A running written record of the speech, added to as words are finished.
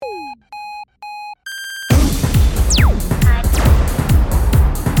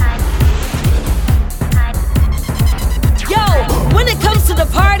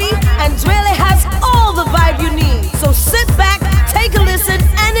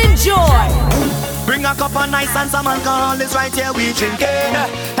a cup of nice and some alcohol is right here we drinking.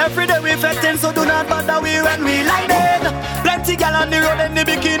 Every day we fetting, so do not bother we when we lighting. Plenty gal on the road in the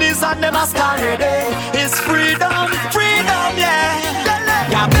bikinis and the masquerade. It's freedom, freedom, yeah.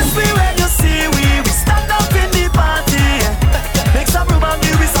 Yeah, miss me when you see we stand up in the party. Make some room and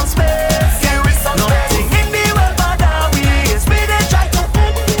give me some space. Give me some nothing space. In the world bother we. We they try to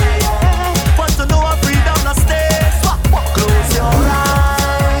end me, yeah. Want to know what freedom no stays. Close your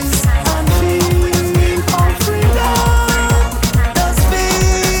eyes and feel all freedom. Just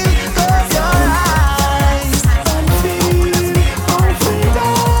feel. Close your eyes and feel all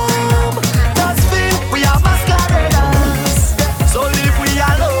freedom. Just feel. We are masqueraders, so live we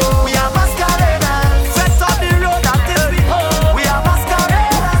alone. We are masqueraders. Set on the road until we home. We are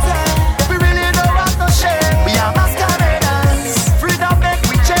masqueraders, yeah. We really don't want no shame. We are masqueraders. Freedom make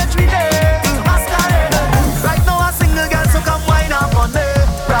we change we day. Masqueraders. Right now a single girl so come wine up on me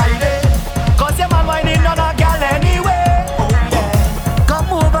Friday. Cause your man whining on a girl anyway. Oh yeah. Come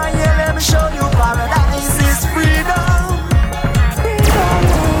over here, let me show you paradise is freedom. Freedom.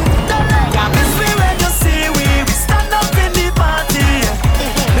 Yeah, miss me when you see we stand up in the party.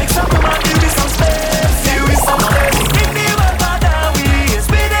 Make some room and give me some space. Give me some space. In the world bother we.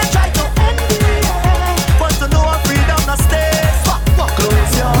 We they try to end me, yeah. Want to know what freedom no stays.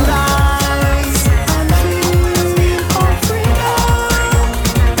 Close your eyes and feel all freedom.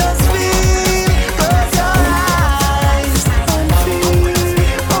 Just feel. Close your eyes and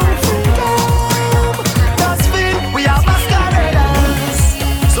feel all freedom. Just feel. We are masqueraders,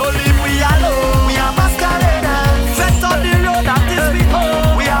 so live we alone. We are masqueraders. Set on the road until we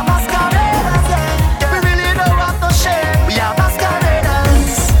home. We are masqueraders, yeah. We really don't want no shame. We are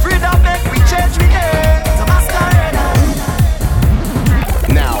masqueraders. Freedom make we change we day. So masqueraders.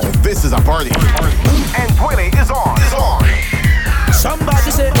 Now, this is a party. Andwele is on.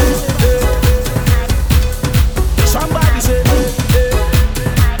 Somebody say, somebody say,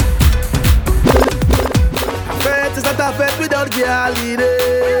 a fete is not a fete without girl in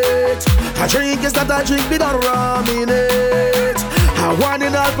it. A drink is not a drink without rum in it. I want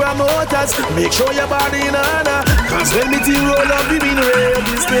in all promoters, make sure your body in honor. Cause when me team roll up, we mean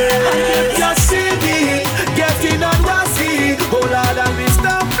ready stay. If you see me getting on the sea, oh Lord, and we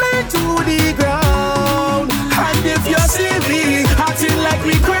stumbling to the ground. And if you see me acting like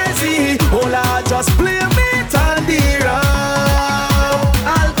we crazy, oh Lord, just blame it on the round.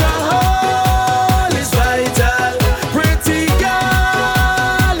 Alcohol is vital, pretty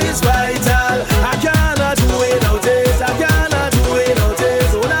girl is vital. I cannot do without it, I cannot do without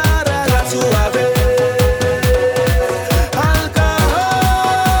it. Oh Lord, I got to have it. Alcohol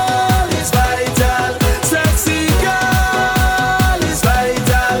is vital, sexy girl is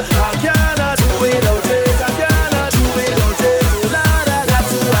vital. I cannot do without it, I cannot do without it. Oh Lord, I got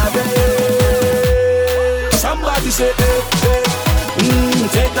to have it. Somebody say,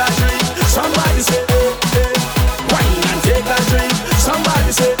 take that drink. Somebody say, wine and take that drink.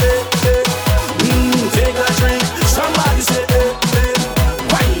 Somebody say, take that drink. Somebody say,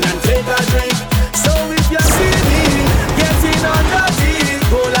 wine and take that drink. So if you see me getting on the deep,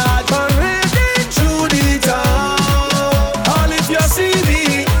 go like parading through the town. All if you see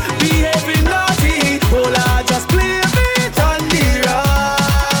me behaving naughty, go like just blame it on the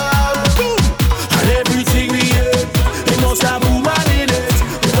round. Boom. And everything we hear, it must have woman in it.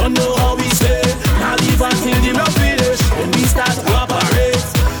 We don't know how we stay. Now leave until the love finish. When we start to operate,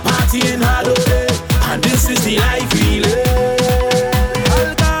 partying hard all day. And this is the life we live.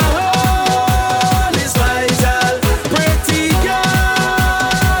 Alcohol is vital, pretty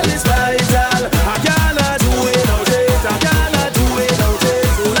girl is vital. I cannot do without it, I cannot do without it.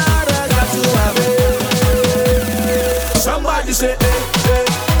 So Lord, I got to have it. Somebody say,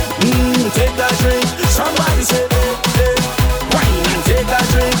 take that drink. Somebody say, wine and take that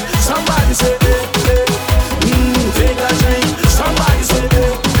drink. Somebody say, take that drink. Somebody say,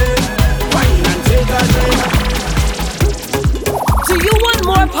 wine and take that drink. Do you want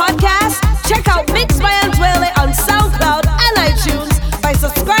more podcasts? Check out Mixed by Andwele on SoundCloud and iTunes by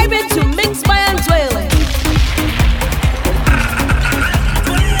subscribing to Mixed by Andwele.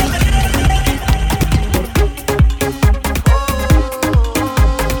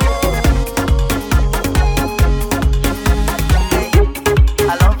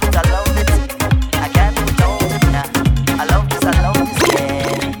 I love it, I can't control it, yeah. I love this,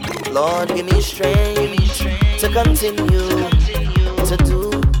 yeah. Lord, give me strength to continue to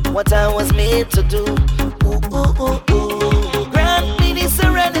do what I was made to do. Ooh, ooh, ooh, ooh. Grant me the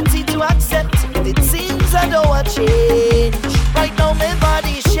serenity to accept. It seems I don't want change. Right now my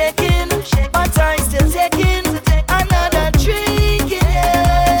body's shaking, but I still taking another drink,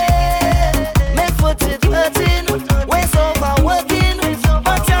 yeah. My foot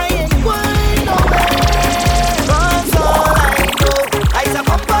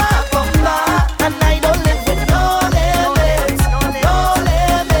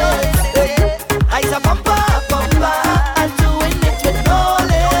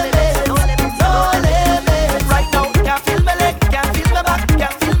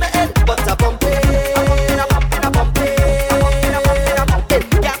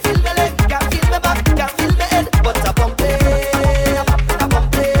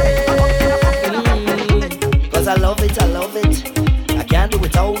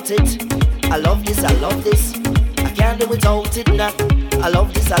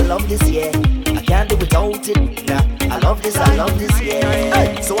love this, yeah. I can't do without it, nah. I love this, yeah.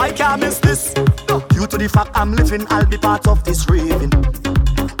 Hey, so I can't miss this. Due to the fact I'm living, I'll be part of this raving.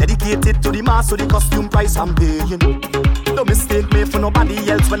 Dedicated to the mass, so the costume price I'm paying. No mistake me for nobody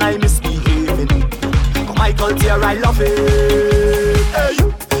else when I misbehaving. For my culture, I love it. Hey.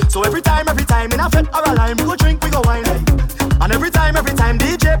 So every time in a fete or a line, we go drink, we go wine. And every time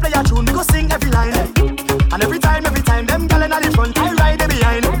DJ play a tune, we go sing every line. And every time, them gal inna the front, I ride it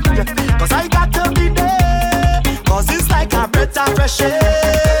behind. Cause I got to be there, cause it's like a breath of fresh air.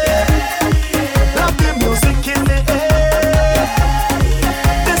 Love the music in the air.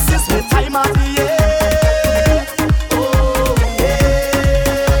 This is my time of the year. Oh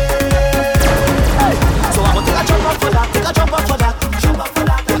yeah. Hey. So I will take a jump up for that, take a jump up for that. Jump up for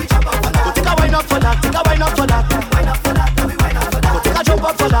that, take a jump up for that. Take a wine up for that, take a wine up for that. Wine up for that, take a jump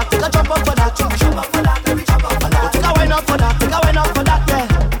up for that, take a jump up for that. Jump up for that, take a jump up for that. Take a wine up for that, take a wine up for that, yeah.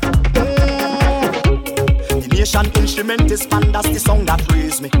 The nation instrument is fun, that's the song that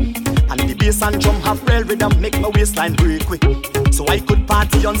raised me. And the bass and drum have real rhythm, make my waistline break quick. So I could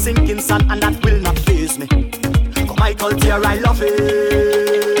party on sinking sand and that will not faze me. For my culture, I love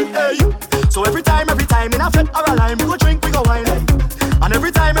it. Hey. So every time in a fete or a line, we go drink, we go wine. And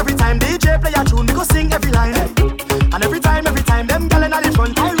every time DJ play a tune, we go sing every line. And every time, them gal inna the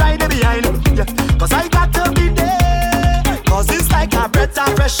front, I ride it behind. Yeah. Cause I got to be there, cause it's like a breath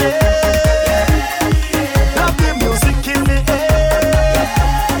of fresh air. Love the music in the air.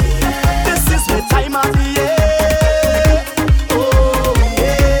 This is my time of the year. Oh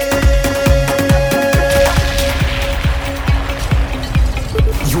yeah.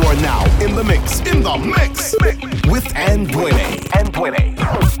 You are now in the mix with Andwele.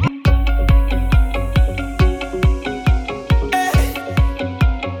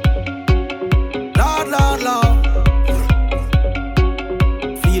 Lord,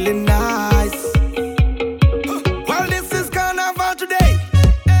 feeling nice. Well, this is Carnival today.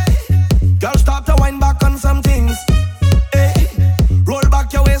 Girl, start to wind back on some things. Roll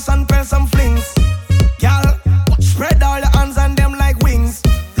back your waist and press some flings. Girl, spread all your hands and them like wings,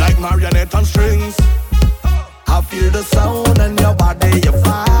 like marionette on strings. I feel the sound and your body, your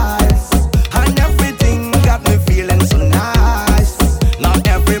vibes, and everything got me feeling so nice. Now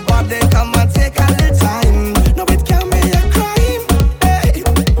everybody come and take a little time. No, it can be a crime. Hey,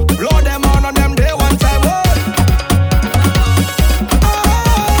 blow them on them day one time.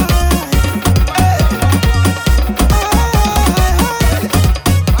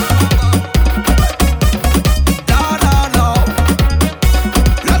 No.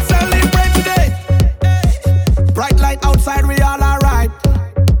 Let's celebrate today. Bright light outside, we all alright.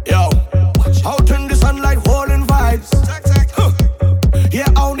 Yo, out in the sunlight, holding vibes. Yeah,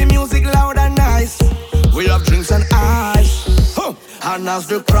 all the music loud and nice. We have drinks and ice. And as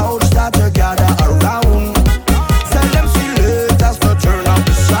the crowd start to gather around, tell them see later to turn up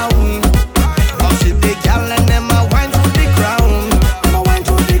the sound. I'll see the gal and them a wine to the ground.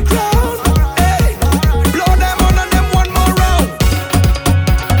 Hey, blow them on and them one more round.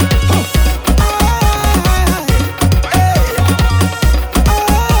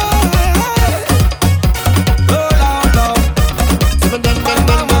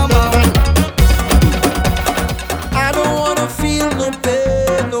 I don't wanna feel no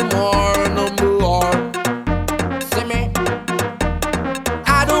pain no more. See me?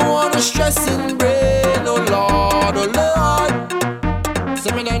 I don't wanna stress in brain, oh Lord.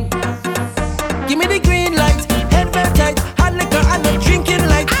 See me then? Give me the green light, head very tight, hot liquor and I'm drinking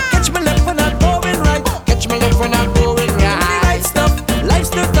light. Catch me left when I'm going right. Catch me left when I'm going right. Right stuff, life's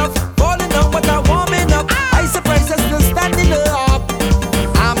too tough, falling out but I'm warming up. I surprise us still standing up.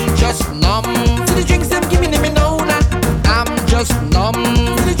 I'm just numb to the drinks them giving me no nah. I'm just numb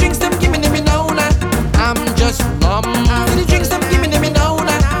to the drinks them giving me no nah. I'm just numb to the drinks them giving me no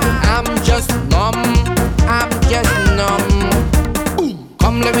nah. I'm just numb.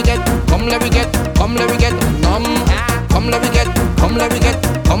 Come let me get numb. Come let me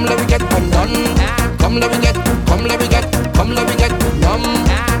get undone. Come let me get numb.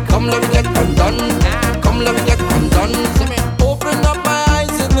 Come let me get undone. Come let me get undone. Open up my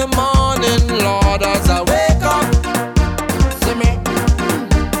eyes in the morning, Lord, as I wake up. See me?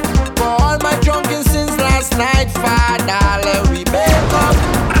 For all my drunken sins last night, Fadda, let we wake up.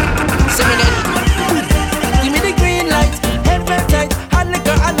 See me then? Give me the green light, head very tight, hot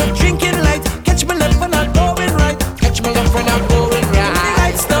liquor and I'm drinking light. Catch me left when I'm going right. Catch me left when I'm going right.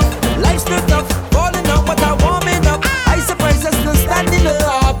 Right stuff, life's too tough, falling out but I'm warming up. I surprise us still standing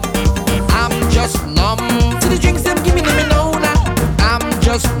up. I'm just numb to the drinks them giving me no nah. I'm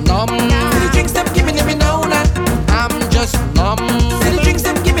just numb to the drinks them giving me no nah. I'm just numb to the drinks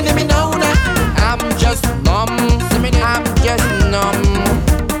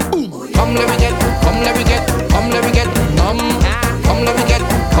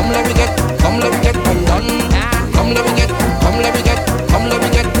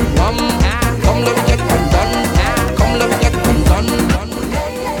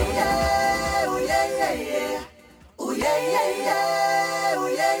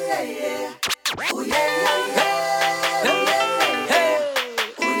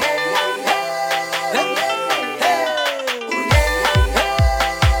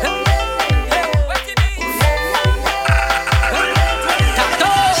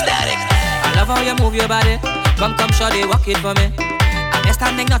move your body. Come, shawty, walk it for me. I'm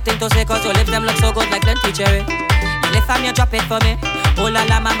standing nothing to say cause your lips them look so good like plenty cherry. You lift and you drop it for me. Oh la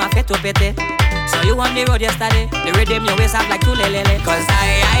la mama, fit to pete. So you on the road yesterday. The rhythm your waist up like two lele. Cause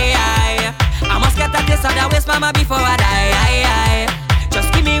I must get a taste of that waist mama before I die.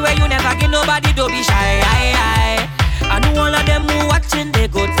 Just give me where you never give nobody, don't be shy. I know all of them who watching they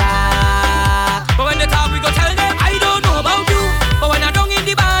go talk. But when they talk we go tell them I don't know about you. But when I don't in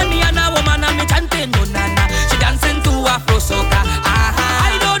the band, me and a woman and me chanting no nana. She dancing to Afro soca.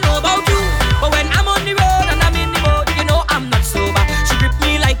 I don't know about you. But when I'm on the road and I'm in the boat, you know I'm not sober. She grip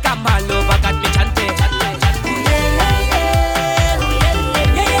me like a malova, got me chanting.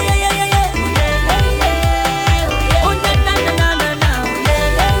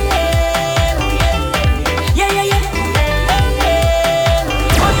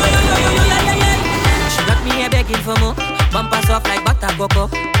 For more, bumpers off like butter cocoa.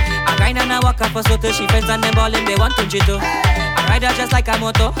 I grind and I walk up for so till she friends and them ballin' they want to jito. I ride her just like a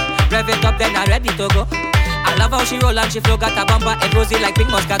moto, rev it up then I ready to go. I love how she roll and she flow, got a bumper and rosy like pink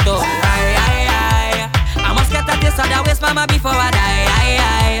Moscato. I must get a taste of that waist mama before I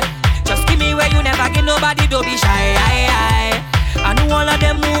die. Just give me where you never give nobody, don't be shy. I know all of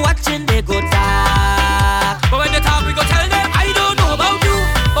them who watching they go talk. But when they talk we go tell them I don't know about you.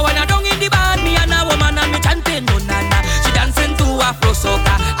 But when I don't in the band, me and a woman and me chanting no nana. She dancing to Afro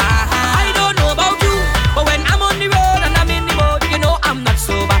soca. I don't know about you. But when I'm on the road and I'm in the boat, you know I'm not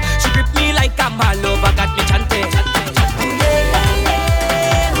sober. She grip me like a malova, got me chanting.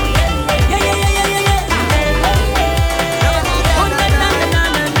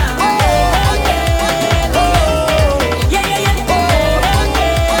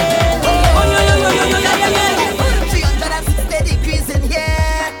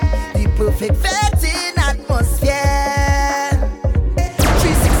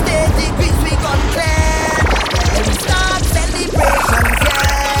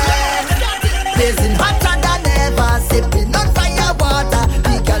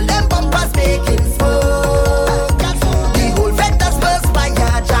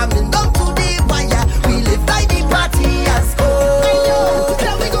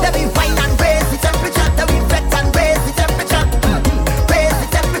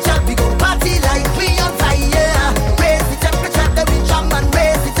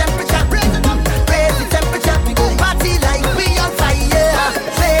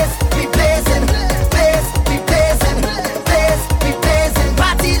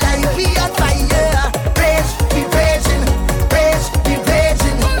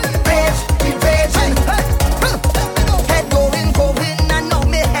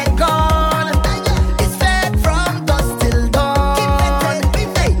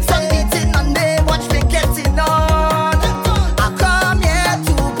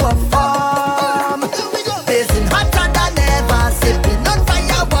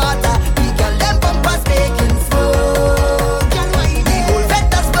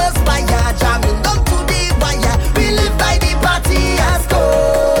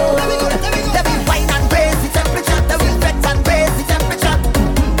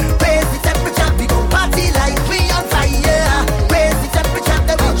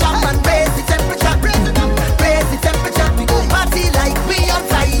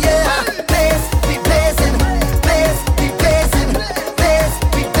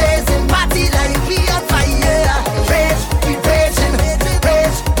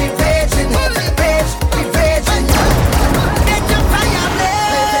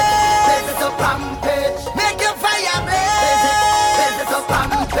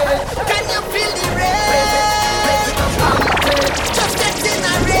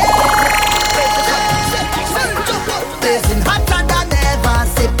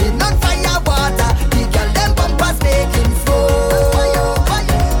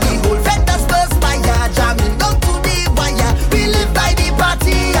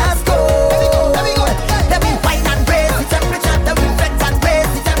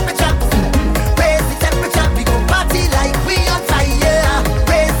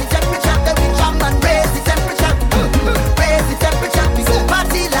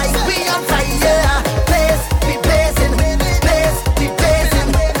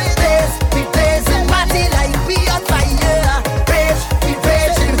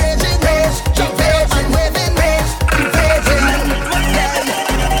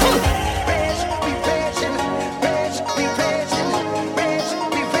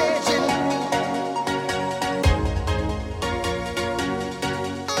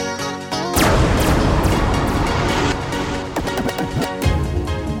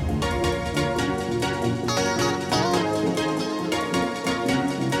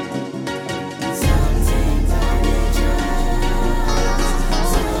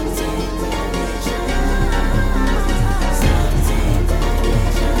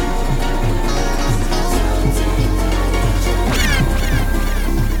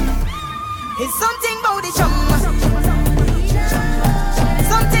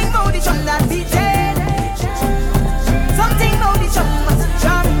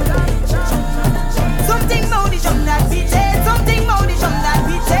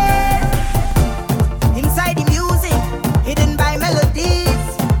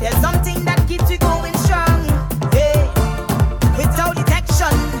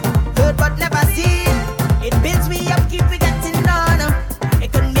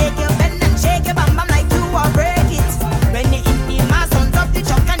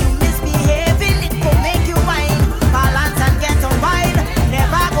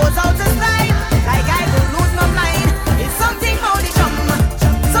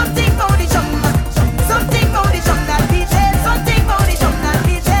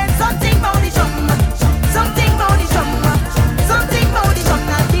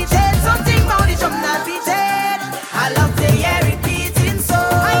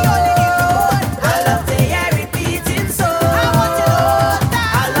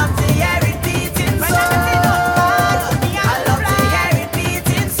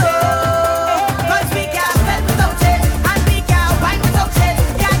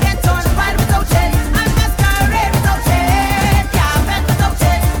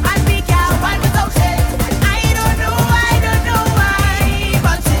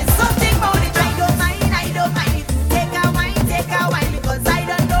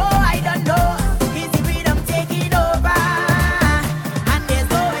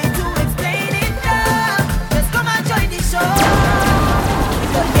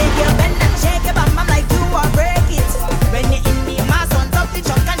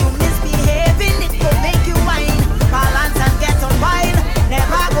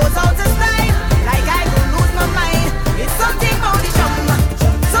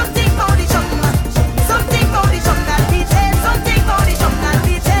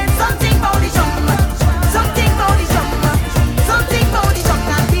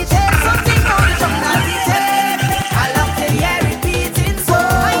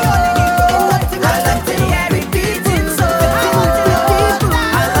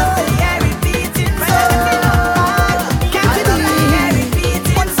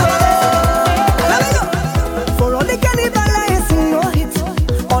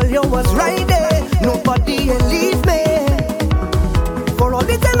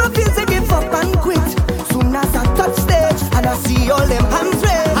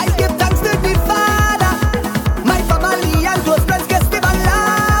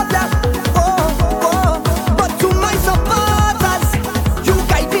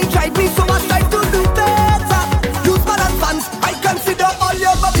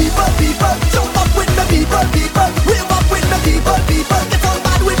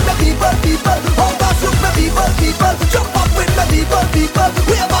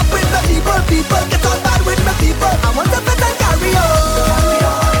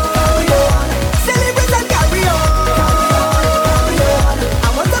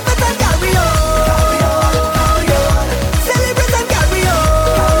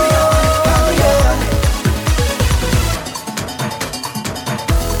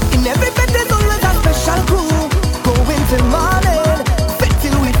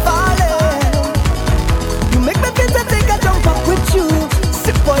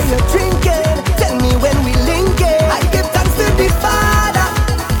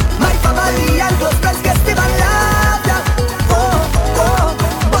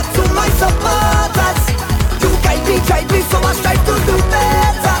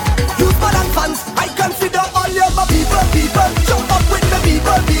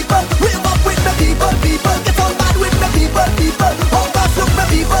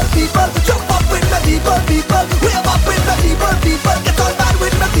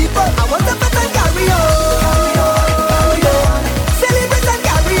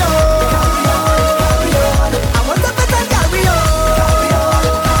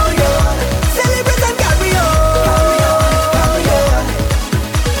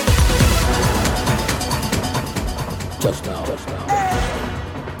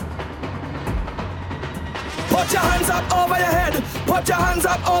 Put your hands up over your head. Put your hands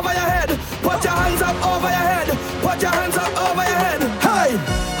up over your head. Put your hands up over your head. Put your hands up over your head. Hey!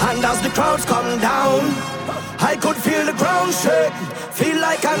 And as the crowds come down, I could feel the ground shake. Feel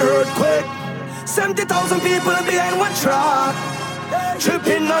like an earthquake. 70,000 people behind one truck,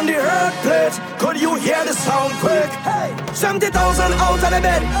 tripping on the earth plate. Could you hear the sound quick? 70,000 out of the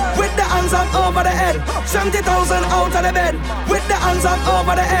bed, with the hands up over the head. 70,000 out of the bed, with the hands up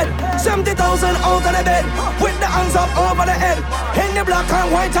over the head. 70,000 out of the bed, with the hands up over the head. In the black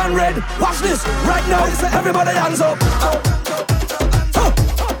and white and red. Watch this, right now, I say everybody hands up.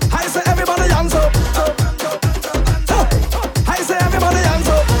 I say everybody hands up. I say everybody hands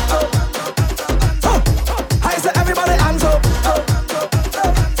up. I say everybody hands up.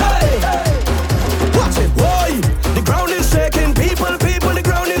 Hey, watch it, boy. The ground is shaking, people, the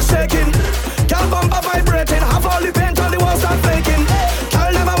ground is shaking. Girl bumper vibrating, have all the paint on the walls start flaking.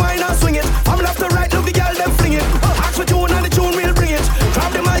 Girl never whine or swing it, from left to right, look the girl them fling it. Ask for tune and the tune will bring it.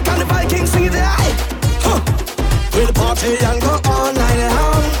 Grab the mic and the Viking sing it. Hey, we'll party and go all night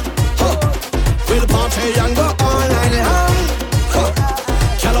long. We'll party and go all night long.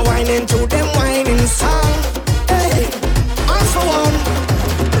 Girl whining to them whining song. Hey, and so on.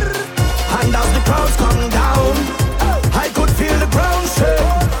 And as the crowds come down, I could feel the ground shake.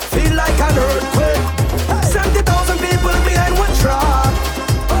 Feel like an earthquake. 70,000 people behind one truck,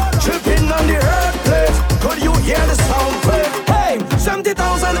 tripping on the earth plate. Could you hear the sound quick? Hey,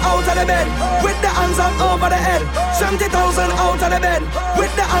 70,000 out of the bed, with the hands up over the head. 70,000 out of the bed,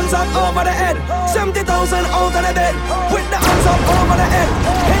 with the hands up over the head. 70,000 out of the bed, with the hands up over the head.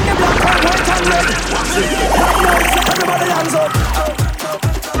 In the black and white and red. Right now, I say everybody hands up.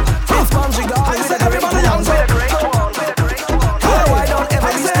 It's Bunji, I say everybody hands up. Hey, why don't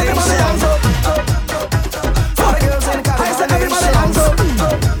ever say everybody hands up? For the girls in Carnival, I say everybody hands up.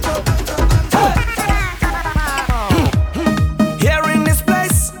 Hey. Here in this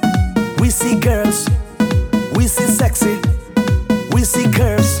place, we see girls, we see sexy, we see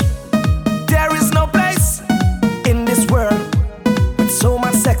curves. There is no place in this world with so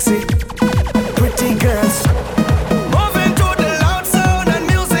much sexy, pretty girls. Moving to the loud sound and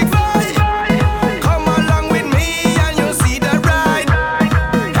music vibe. Come along with me and you'll see the ride.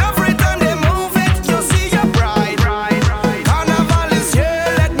 Every time they move it, you'll see your bride. Carnival is here,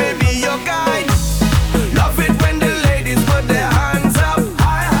 let me be your guide. Love it when the ladies put their hands up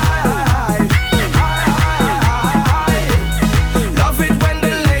high, high, high, high, high, high. Love it when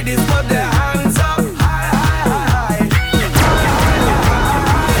the ladies put their hands up high, high, high,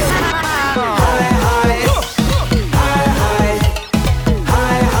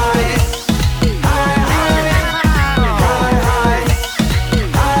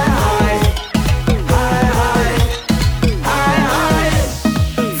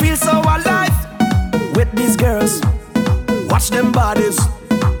 high, feel so alive with these girls. Watch them bodies,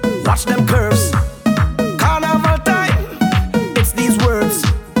 watch them curves. Carnival time, it's these words.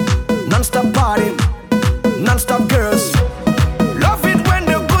 Non-stop party, non-stop girls. Love it when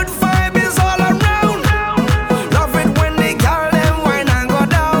the good vibe is all around. Love it when the girl them whine and go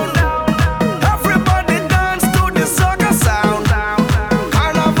down. Everybody dance to the soca sound.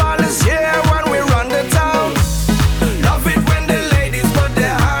 Carnival is here when we run the town. Love it when the ladies put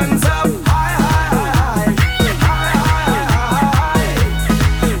their hands up high, high, high, high, high, high, high.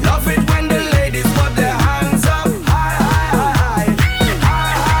 Love it when the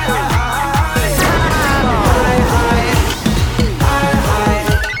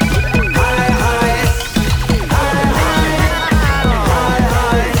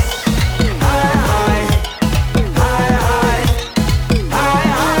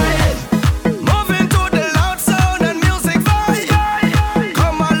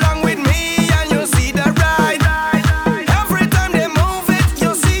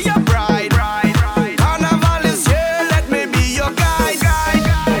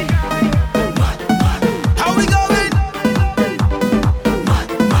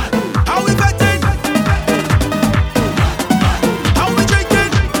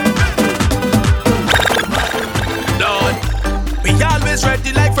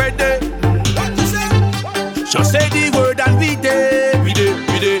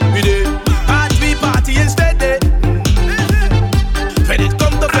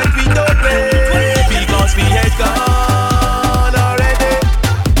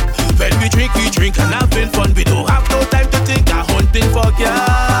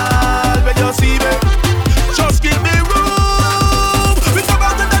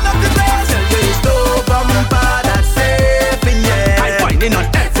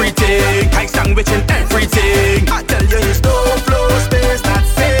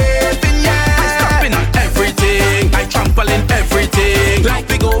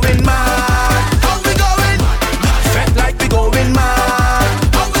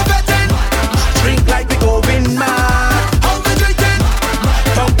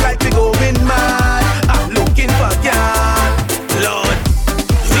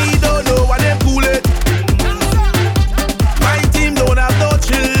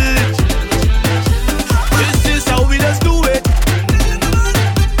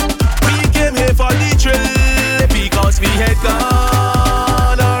get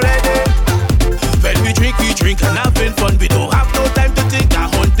gone already. When we drink and having fun. We don't have no time to think.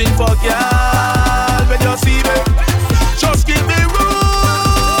 I'm hunting for girl. When you see me, just give me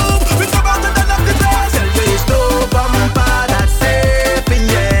room. We come out and lock the doors. Tell you it's no bumper that's safe in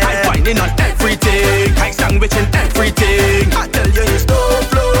yeah. I'm finding on everything. I sandwiching everything. I tell you it's no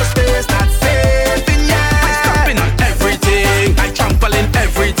flow space that's safe in yeah. I'm stopping on everything. I trampling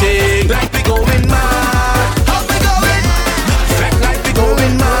everything. Like we going mad. How we going? Fret like we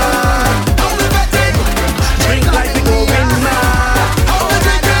going mad. How we betting? Drink like we going mad. How we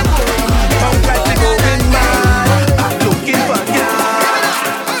drinking? Pump like we going mad. I'm looking for girls.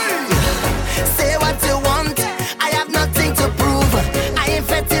 Say what you want, I have nothing to prove. I ain't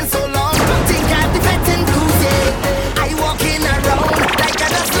fetting so long, think I'll be fetting cruise, yeah. I walking around like I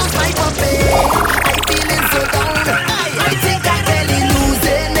just lose my puppy. I feeling so down, I think I'm really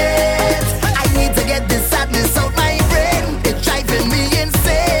losing it. I need to get this sadness out my brain. It's driving me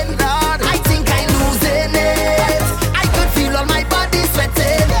insane, Lord. I think I'm losing it. I could feel all my body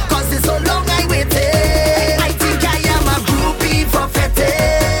sweating, cause it's so long I waited. I think I am a groupie for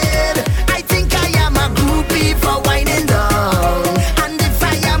fetting. I think I am a groupie for winding down. And if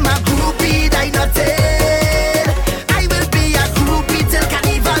I am a groupie, I nothing. I will be a groupie till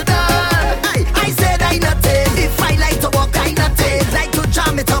Carnival done. I said I nothing. If I like to walk, I nothing. Like to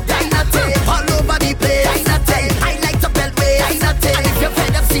jam it up, I nothing. All over the place, I nothing. I like to belt way, I nothing. And if you're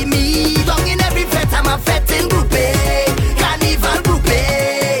fed up, see me down in every fete. I'm a fetting groupie, Carnival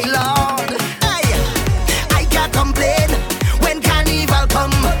groupie, Lord. I can't complain when Carnival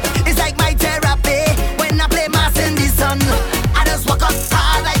come. It's like my therapy when I play mass in the sun. I just walk up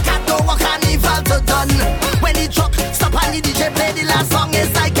hard like I don't walk Carnival to done. When the truck stop and the DJ play the last song,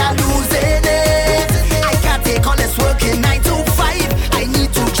 it's like I'm losing it. I can't take all this working 9 to 5. I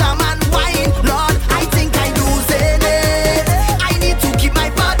need to jam and wine, Lord. I think I'm losing it. I need to keep my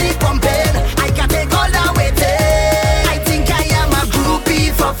body pumping. I can't take all that waiting. I think I am a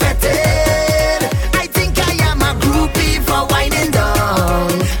groupie for fetting. I think I am a groupie for winding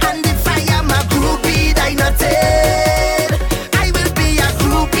down. And if I am a groupie, I nothing. I will be a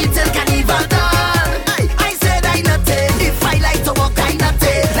groupie till Carnival done. I said I nothing. If I like to walk, I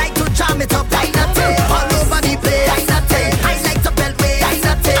nothing. Like to jam it up, I nothing. All over the place, I nothing. I like to belt way, I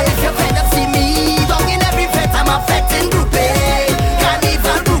nothing. And if you're fed up, see me down in every fete. I'm a fetting groupie,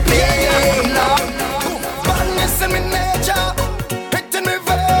 Carnival groupie, Lord. Badness in me nature, it in me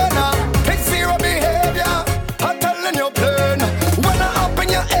vein. It's zero behavior, I'm telling you plain. When I up in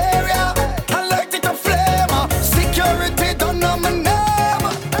your area, I like it to flame. Security don't know my name.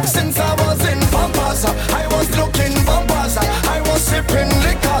 Since I was in bumpers, I was looking bumpers. I was sipping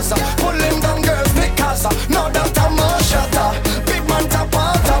liquors, pulling down girls' knickers. Now that I'm a shutter, big man tapper.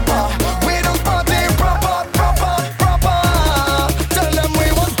 We don't party proper. Tell them we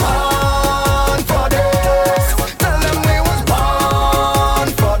was born for this. Tell them we was born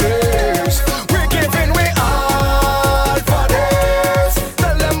for this. We're giving we all for this.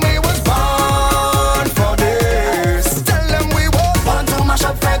 Tell them we was born for this. Tell them we was born to mash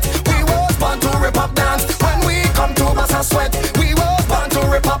up fete. We was born to rip up dance. When we come to bust a sweat, we was born to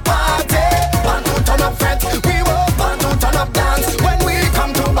rip up party. Born to turn up fete. We was born to turn up dance. When we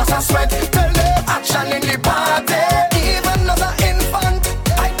come to bust a sweat, tell them action in the party. Even as an infant,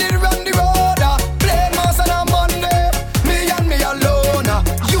 I did run the road. Play mass on a Monday, me and me alone.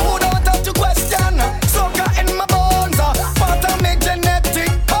 You don't have to question, soca in my bones. But I make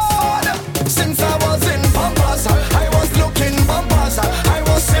genetic code. Since I was in bumpers, I was looking bumpers. I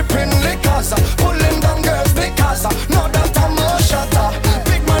was sipping liquors, pulling down girls' knickers. Now that I'm a shutter,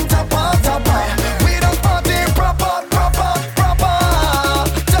 big man tapper. We don't party proper.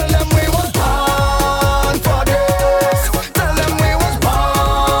 Tell them we was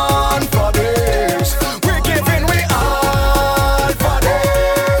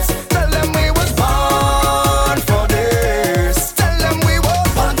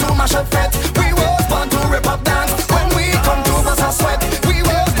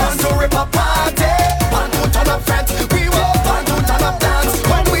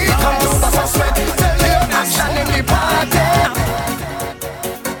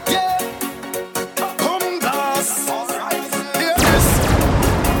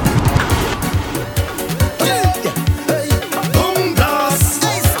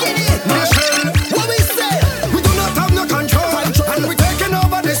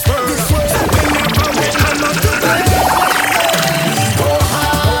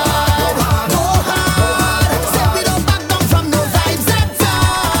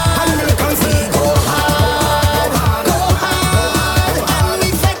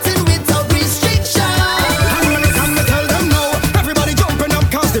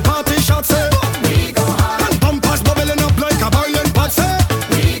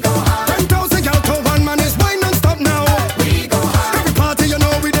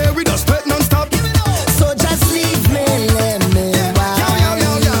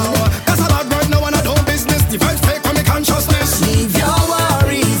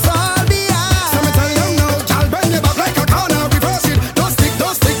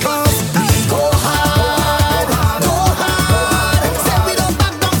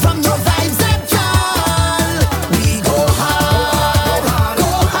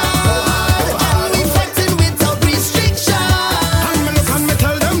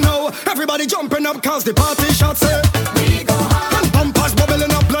cause the party shot say we go hard. And bumpers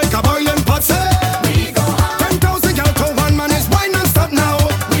bubbling up like a boiling pot say we go hard. 10,000 girl to one man is wine and stop now.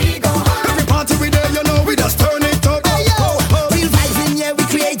 We go hard. Every party we there, you know we just turn it up. Hey yo, real vibes in here we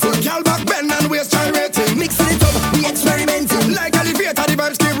creating. Girl back bend and waist gyrating. Mixing it up, we experimenting. Like elevator, the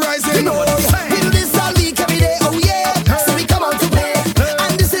vibes keep rising. You know what I'm saying? We do this all week, every day, oh yeah. So we come out to play,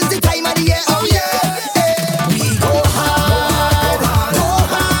 and this is the time of the year, oh yeah. We go hard, go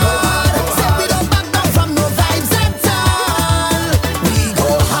hard. Say we don't back down from no vibes at all. We go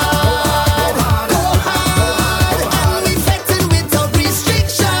hard, and we fetting without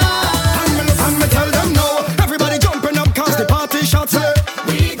restriction. And me tell them no. Everybody jumping up cause the party shot say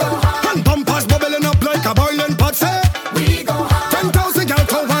We go hard, and bumpers bubbling up like a boiling pot say we go hard, 10,000 girl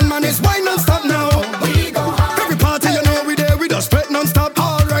to one man is wine non stop now. we go hard. Every party you know we there, we just split non-stop.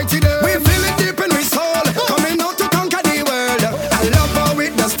 Alrighty there, we feel it deep in we soul. Coming out to conquer the world. I love how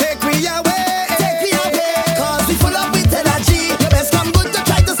it does take me away. Take me away, cause we full up with energy. The best come good to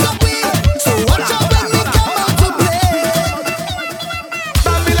try to stop we. So watch out when we come out to play.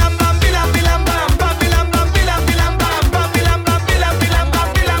 Bambilambam, Bambilambam, Bambilambam, Bambilambam, Bambilambam, Bambilambam,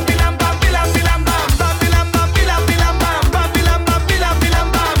 Bambilambam, Bambilambam, Bambilambam, Bambilambam,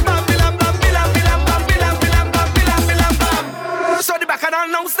 Bambilambam. So the bacchanal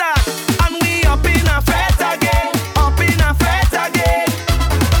now start, and we up in a fete again, up in a fete again.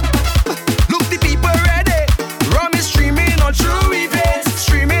 Look, the people ready. Rum is streaming all through events,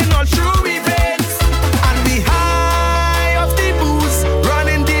 streaming all through events. And we high off the booze,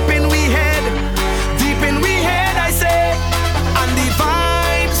 running deep in we head, I say. And the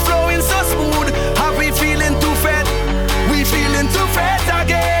vibes flowing so smooth. Have we feeling too fat? We feeling too fat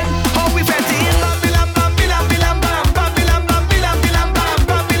again. How we fetting? Bambilambam, Bambilambam, Bambilambam, Bambilambam,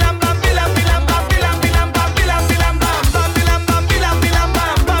 Bambilambam, Bambilambam, Bambilambam, Bambilambam, Bambilambam,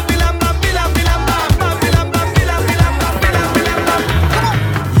 Bambilambam,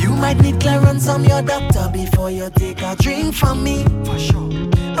 Bambilambam. You might need clearance from your doctor before you take a drink from me. For sure.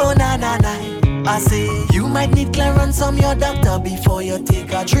 Oh na na na, I say you might need clearance from your doctor before you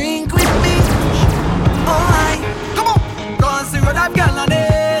take a drink with me. Oh I, Come on, go and see what I've got on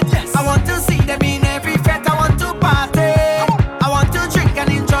it. Yes. I want to see them in every fete. I want to party. I want to drink and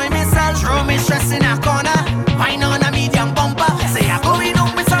enjoy myself. Throw me stress in a corner. Wine on a medium bumper. Say I'm going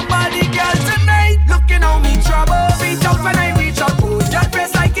home with somebody, girl tonight. Looking on me trouble. Reach out when I reach out. Put your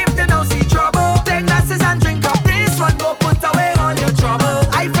face like if they don't see trouble. Take glasses and drink up this one. Go put away all your trouble.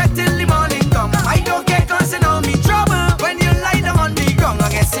 I fret till the morning come. I don't get cause you know me trouble. When you lie down on the ground, I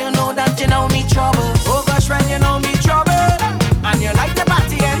guess you know that you know me trouble. Oh gosh, when you know me trouble. And you like the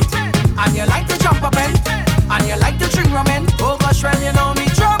party end. And you like to jump up end. And you like to drink rum end. Oh gosh, when you know me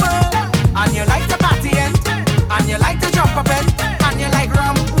trouble. And you like the party end. And you like to jump up end. And you like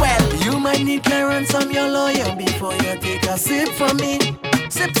rum. Well, you might need clearance from your lawyer before you take a sip from me.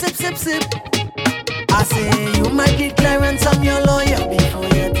 Sip, sip, sip, sip. I say you might need clearance from your lawyer before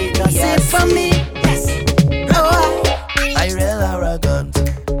you take a sip from me. Yes. Oh, I real arrogant,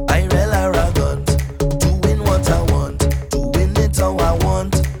 doing what I want, doing it how I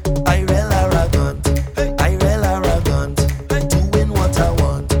want. I real arrogant, doing what I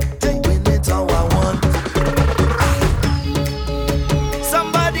want, doing it how I want.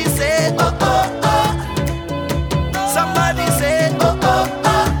 Somebody said, oh oh oh. Somebody said, oh oh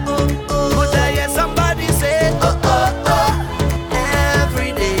oh. Would I hear somebody say, oh oh oh.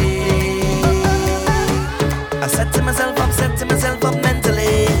 Every day.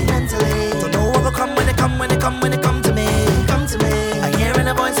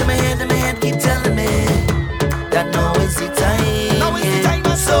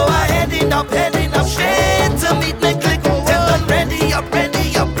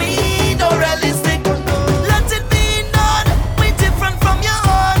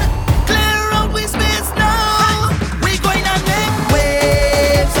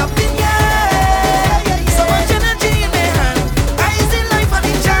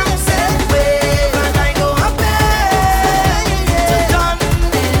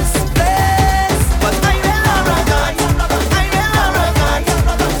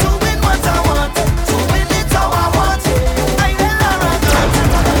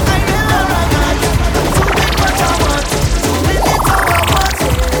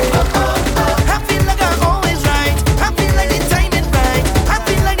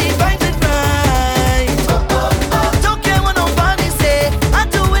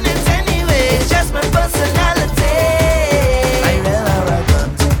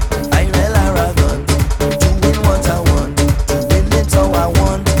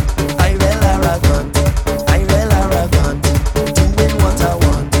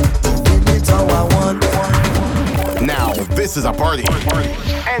 this is a party.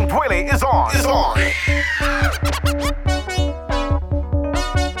 And Andwele is on.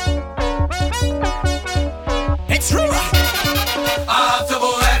 It's true. I have to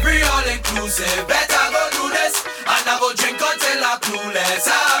go every all-inclusive. Better go do this. And I go drink until I'm clueless.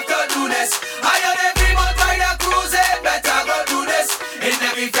 I have to do this. I heard every month while you're cruising. Better go do this. In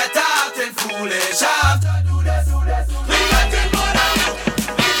every fete acting foolish. I have to do this. We got it more than you.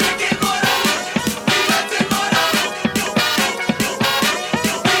 We drink it more than you. We got it more than you. We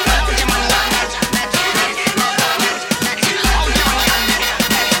got it more than you. We drink it more than you.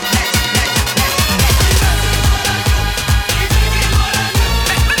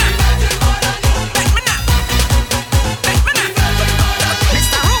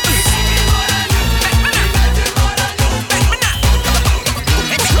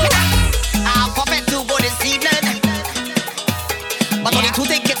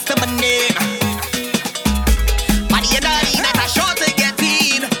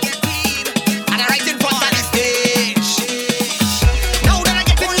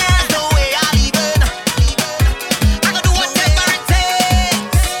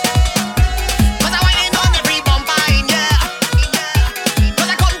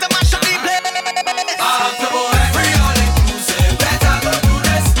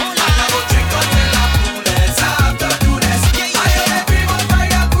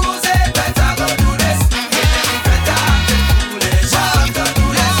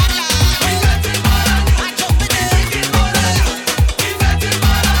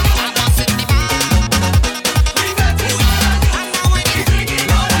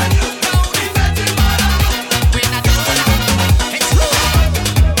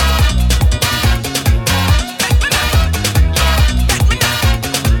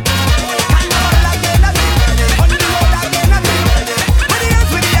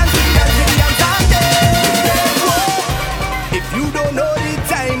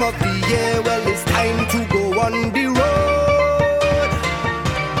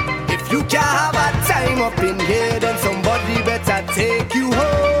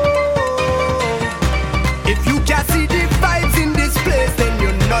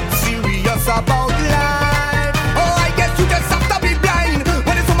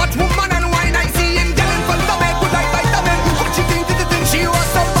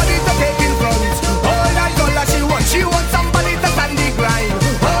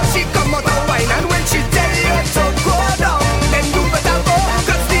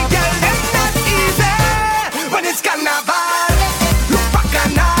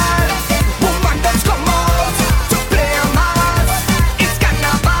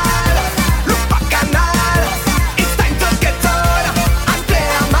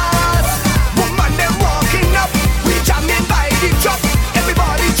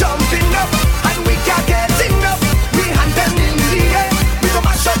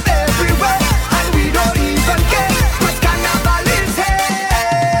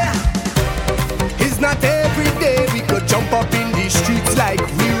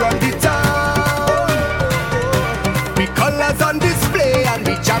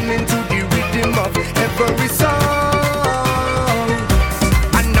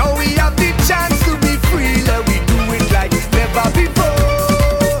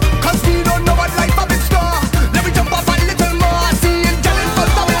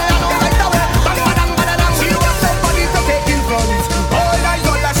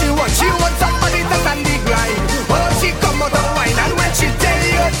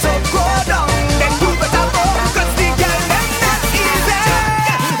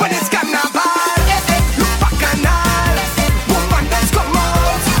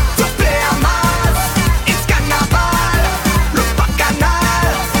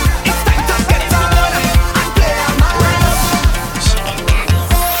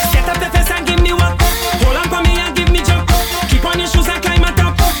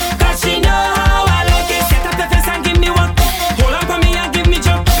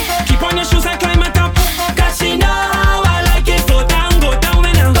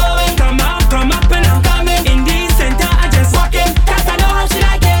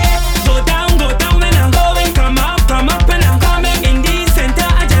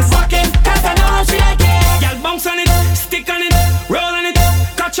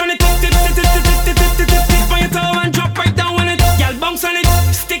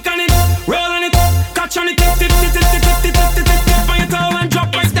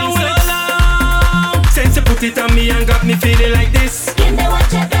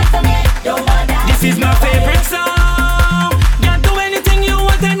 This is my favorite song. Yeah, do anything you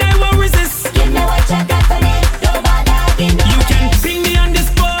want and I won't resist. Give me what you got for me. Don't bother, give me. You can ping me on this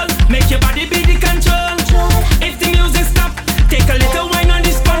ball. Make your body be the control. If the music stop,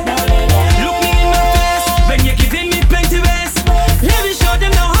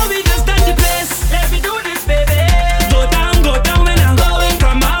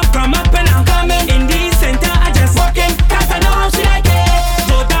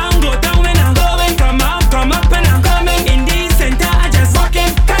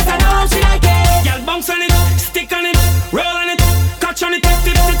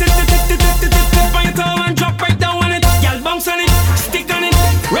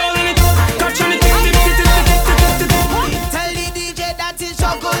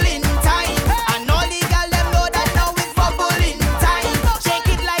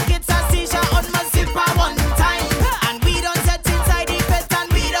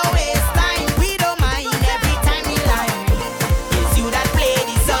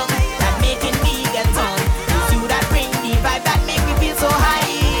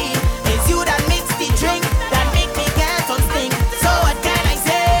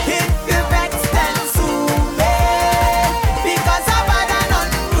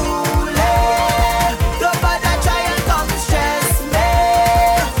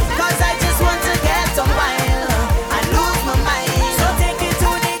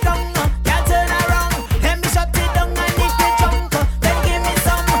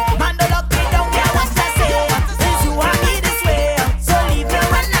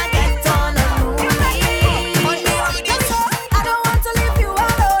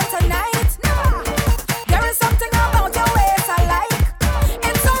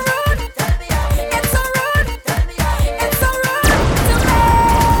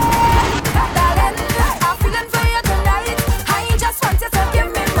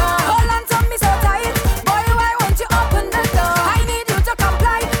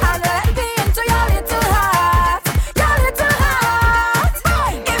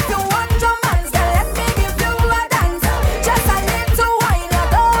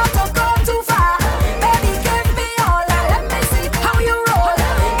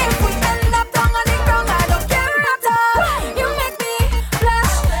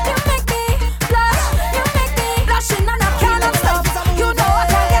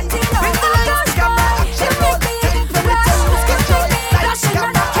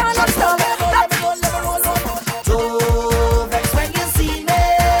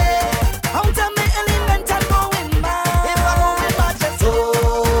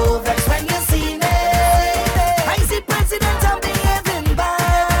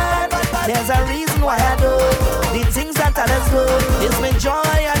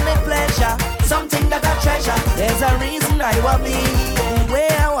 for me,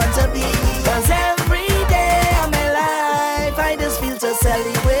 where I want to be. Cause every day of my life, I just feel to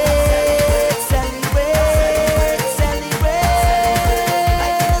celebrate, celebrate, celebrate,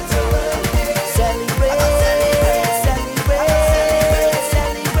 celebrate, celebrate,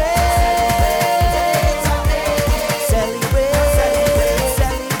 celebrate,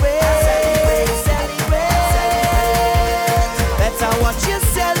 celebrate, celebrate. Better watch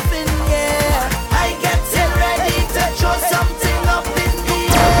yourself in here. I getting ready to throw something up in the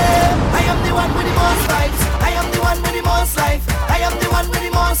air. I am the one with the most vibes. I am the one with the most life. I am the one with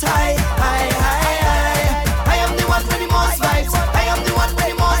the most high, high, high, high. I am the one with the most vibes. I am the one with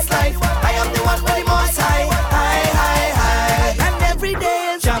the most life. I am the one with the most high, high, high, high. And every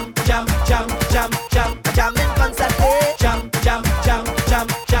day is jump, jump, jump, jump, jump, jamming constantly. Jump, jump, jump, jump,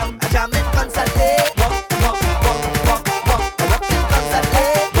 jump, jamming constantly. Walk, walk, walk, walk, walk, walking constantly.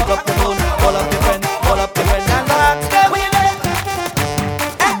 Pick up the phone, call up your friend, call up your friend, and ask them where you there.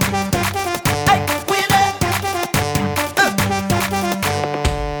 Hey, hey, where you there?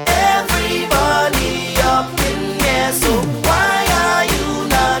 Everybody up in here, so why are you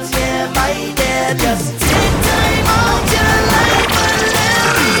not here, my dear? Just take time out your life and let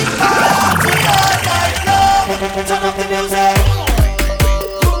me party all night long. Turn up the music.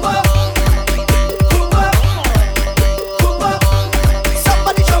 Boom up, boom up, boom up.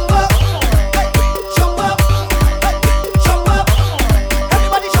 Somebody jump up, hey, jump up, hey, jump up.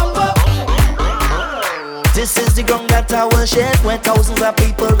 Everybody jump up. This is the ground that I worship, where thousands of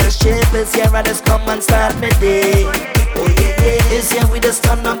people will shape. It's here I just come and start my day. Oh yeah, yeah. It's here we just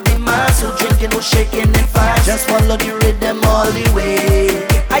turn up the mass, who drinking, who shaking and fast. Just follow the rhythm all the way.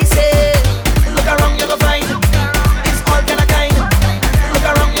 I say, look around you go find, it's all kind of kind. Look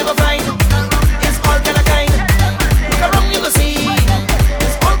around you go find, it's all kind of kind. Look around you go see,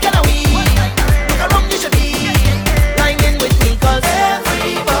 it's all kind of we. Look around you should be lining with me, cause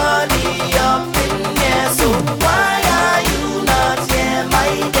everybody up in here. So why are you not here, my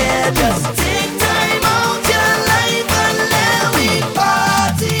dear? Just take time out your life and let me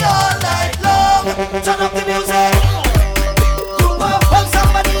party all night long. Turn up the music. Group up, hold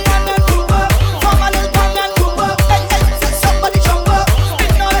somebody and then group up. From a little tongue and group up. Hey, hey, say somebody jump up.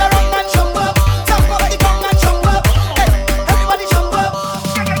 Spin all around and jump up. Jump up the tongue and jump up. Hey, everybody jump up.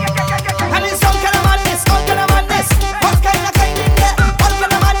 And it's all kind of madness, all kind of madness. All kind in there. All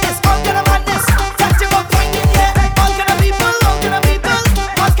kind of madness, all kind of madness. That you up point in there. All kind of people, all kind of people.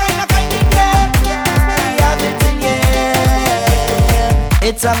 All kind in there. We have it in here.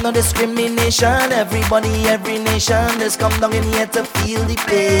 It's no discrimination. Everybody, every nation, just come down in here to feel the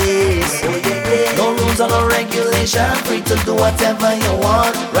pace. Oh, yeah, yeah. No rules or no regulation. Free to do whatever you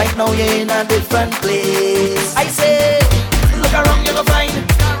want. Right now you're in a different place. I say, look around you go find,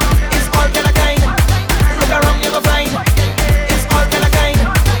 it's all kind of kind. Look around you go find, it's all kind of kind.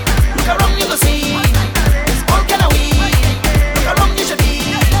 Look around you go see, it's all kind of we. Look around you should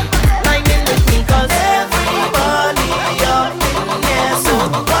be lining with me, cause everybody up in here. So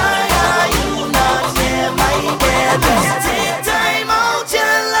why are you not here, my dear? Just take time out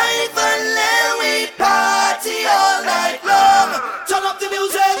your life and let me party all night long. Turn up the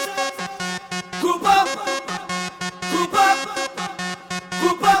music. Group up, group up,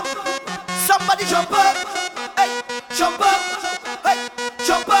 group up. Somebody jump up, hey, jump up, hey,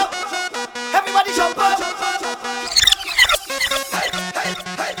 jump up. Everybody jump up.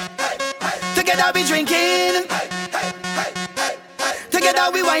 Together we drinking, together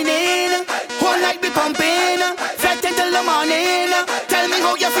we whining, whole night we pumping, fret until the morning. Tell me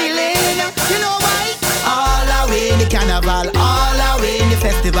how you're feeling. You know why? All away in the carnival, all away in the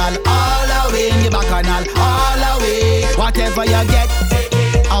festival, all away in the bacchanal, all away. Whatever you get,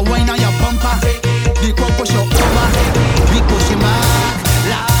 a wine on your bumper, the crowd push you over, we push him back.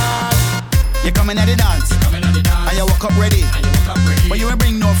 Lord, you coming at the dance, and you walk up ready, but you ain't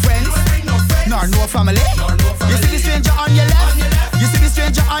bring no friends, nor no family. You see the stranger on your left, you see the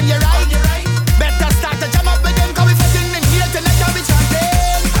stranger on your right. Better start to jam up with them, cause we fucking in here tonight and we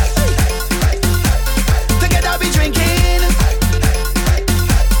chanting. Together we drinking,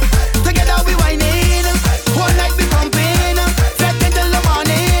 together we whining, one night we pumping, fret until the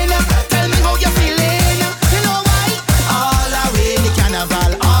morning. Tell me how you're feeling. You know why? All away in the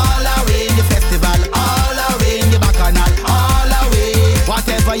carnival, all away in the festival, all away in the bacchanal, all away.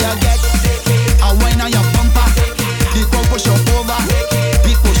 Whatever you get, a wine on your bumper, the crowd push you over,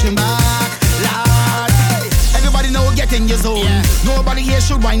 we pushing back. Lord, everybody know get in your zone. Nobody here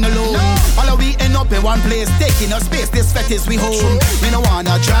should whine alone. All of we end up in one place, taking up space. This fete is we home. We don't want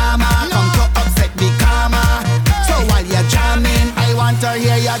no drama, come to upset me karma. So while you're jamming, I want to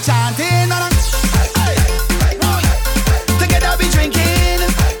hear you chanting.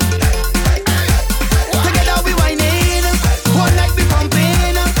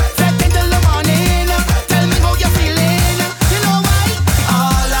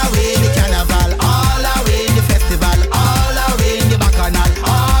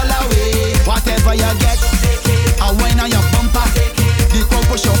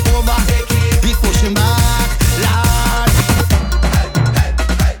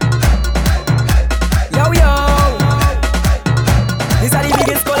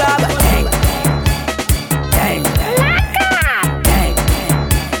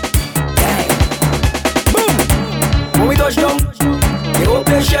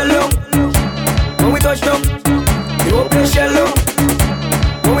 touch down, they won't play Shelldown.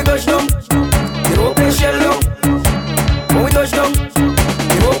 When we touch down, they won't play Shelldown. When we touch down,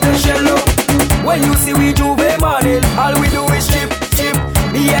 they won't play Shelldown. When you see we Drue morning, all we do is chip.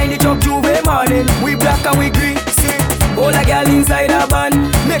 Behind the truck Drue morning, we black and we green. Hold a girl inside a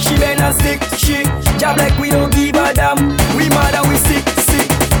van, make she bend and stick. She job like we don't give a damn. We mad and we sick.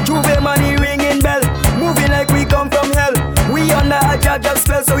 Drue money ringing bell, moving like we come from hell. We under a jab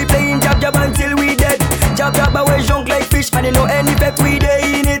spell, so we playing jab until we dead. Jab away junk like fish, and you know any pet we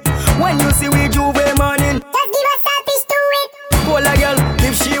dey in it. When you see we Drue morning, just give us a piece to it. hold a girl,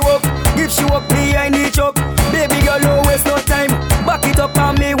 give she walk behind the truck. Baby girl, no waste no time. Back it up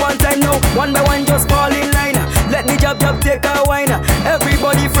on me one time now. One by one, just fall in line. Let me jab take a wine.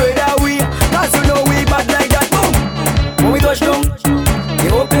 Everybody afraid that we, cause you know we bad like that. Boom. When we touch down,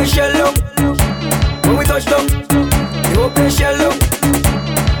 they won't play Shelldown. When we touch down, they won't play Shelldown.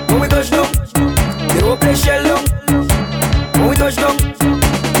 When we touch down, they won't play Shelldown. When we touch down,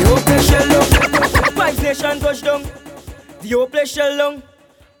 they won't play Shelldown. 5 Nation touchdown, they won't play Shelldown.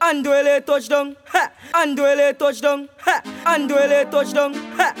 Andwele touchdown, ha! Andwele touchdown, ha! Andwele touchdown,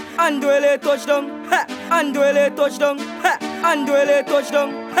 ha! Andwele touchdown, ha! Andwele touchdown, ha! Andwele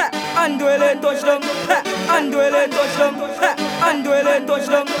touchdown, ha! Andwele touchdown, ha! Andwele touchdown, ha! Andwele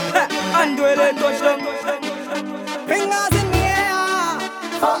touchdown, ha! Andwele touchdown. Fingers in the air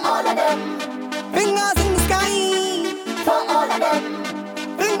For all of them, fingers in the sky for all of them,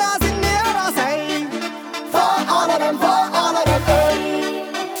 fingers in the air, I say. for all of them, for all of them, hey.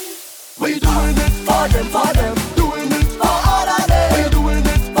 We doing it For them, doing it for all of them. we doing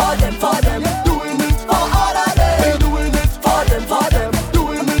it For them, doing it for all of them. we doing it For them,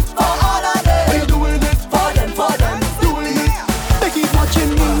 doing it for all of them. we doing it For them, doing it. They keep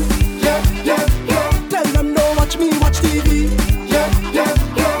watching me. Yeah. Tell them don't watch me, watch TV.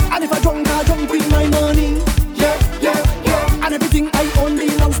 Yeah. And if I drunk with my money. Yeah. And everything I own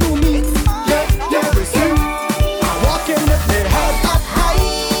belongs to me. I walk in with me head up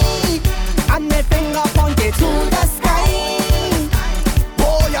high And my finger pointed to the sky.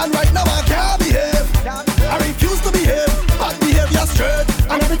 boy, and right now I can't behave. I refuse to behave. Bad behavior straight.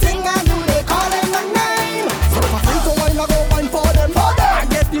 And everything I do, they call him a name. So if I free to wine, I go wine for them. I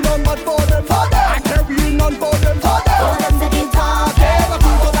get it on bad for them. I carry it on for them. For them to keep talking. If I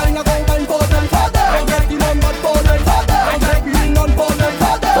free to wine, I go wine for them. I get it on bad for them. I carry it on for them.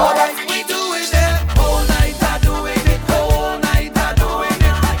 We doing it, whole night I doing it, whole night I doing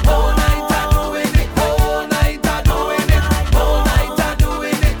it, whole night I doing it, whole night I doing it, whole night I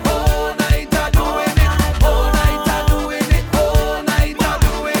doing it, whole night I doing it, whole night I doing it, whole night I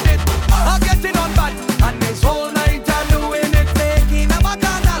doing it. I'm getting on bad, and this whole night I'm doing it, taking a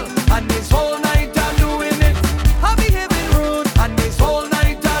bacchanal, and this whole night I'm doing it. I'm behaving rude, and this whole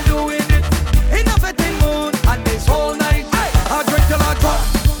night I'm doing it. In a fitting mood, and this whole night I drink till I drop.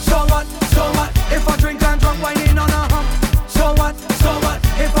 So what? If I drink and drunk, whining on a hump. So what?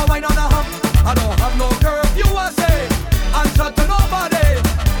 If I whine on a hump, I don't have no curfew, I say. Answer to nobody.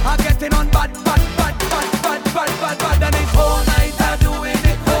 I'm getting on bad. And it's whole night I doing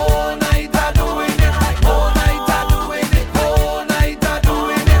it, whole night I doing it, whole night I doing it, whole night I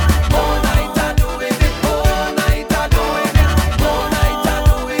doing it, whole night I doing it, whole night I doing it, whole night I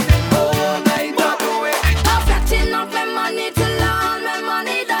doing it, whole night I doing it. I'm fetching up my money till all my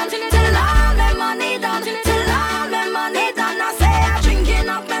money done, till all my money done, till all my money done. I say I'm drinking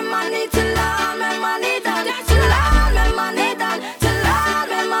up my money till all my money done, till all my money done, till all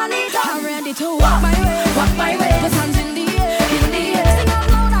my money done. I'm ready to walk my way, put hands in the air, sing out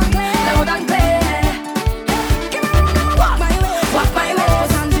loud and clear. Give me room and walk my way,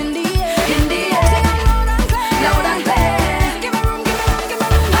 put hands in the air, sing out loud and clear. Give me room.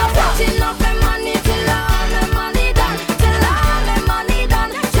 I'm fetching up my money till all my money done, till all my money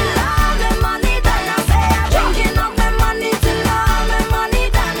done, till all my money done. I say I'm drinking up my money till all my money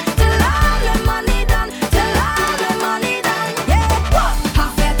done, till all my money done, till all my money done. Yeah, I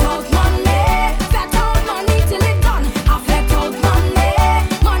fed out money, fed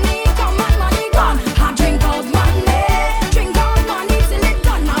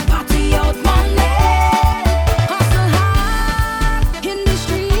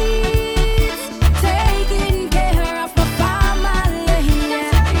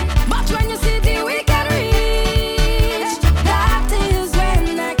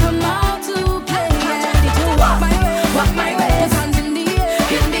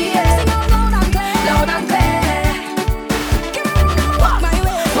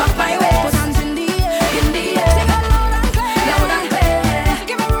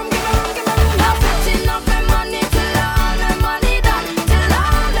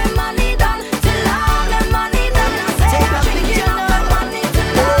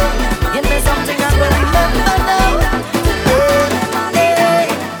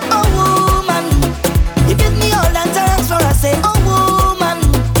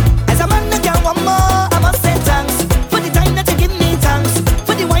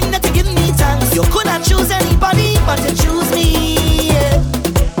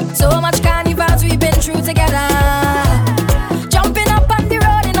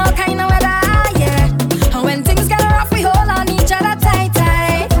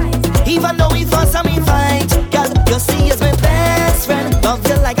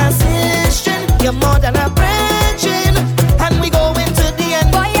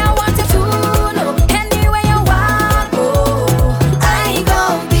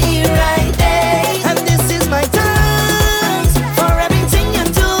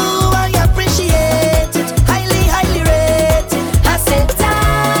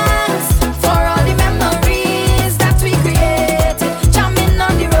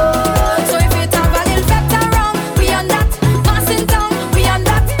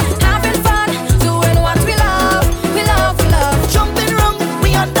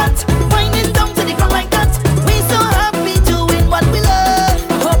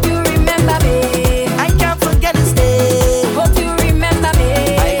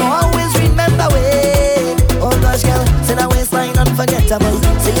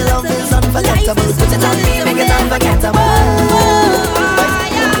unforgettable. Put it on me, make it unforgettable.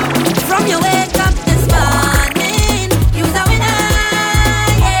 From your wake up this morning, you's a winner.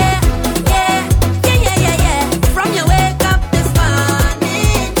 Yeah, yeah, yeah, yeah, yeah, yeah. From your wake up this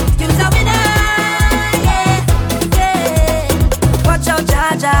morning, you's a winner. Yeah, yeah. Watch out,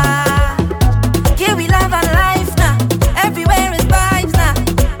 Jaja. Here we love and life now. Everywhere is vibes now.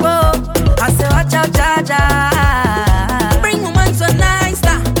 Whoa, I say watch out, Jaja. Bring woman so nice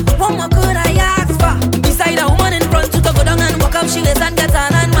now. What more could I ask for? Beside a woman in front to go down and walk up, she lays and get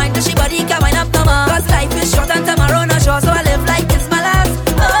on and mind that she body can wind up no more. Cause life is short and tomorrow not sure, so I live like it's my last.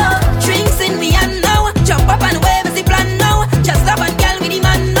 Oh, drinks in me and now, jump up and wave as the plan now. Just love and girl with the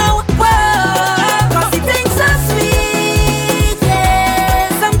man now. Whoa, cause the things so sweet, yeah.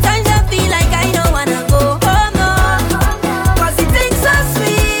 Sometimes I feel like I don't wanna go home, no. Cause the things so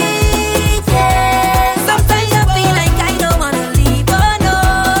sweet, yeah. Sometimes I feel like I don't wanna leave, oh no.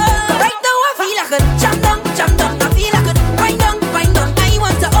 Right now I feel like a jam down. I feel like a wind down. I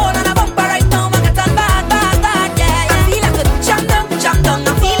want to hold on a bumper right now, man, get on bad, yeah. I feel like a jam down.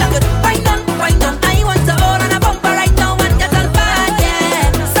 I feel like a wind down. I want to hold on a bumper right now, man, get on bad,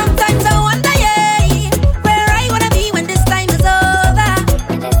 yeah. Sometimes I wonder, yeah, where I wanna be when this time is over.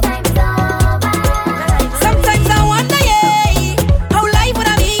 Sometimes I wonder, yeah, how life would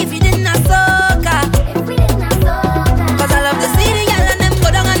be if you didn't have soca. Cause I love to see the girl and them go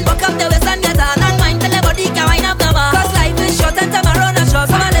down and buck up the waist and get on and mind till the body can wind up no more. Cause life is short and tomorrow not sure,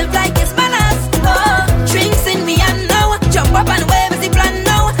 so I live like it's my last. Oh, drinks in me and now, jump up and wave as the plan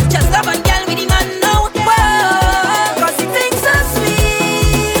now. Just love and girl with the man now. Whoa, cause the things so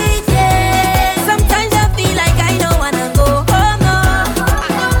sweet, yeah. Sometimes I feel like I don't wanna go home, no.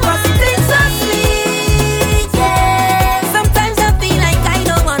 Cause the things so sweet, yeah. Sometimes I feel like I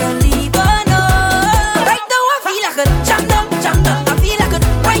don't wanna leave, oh no. Right now I feel like a jam down. I feel like a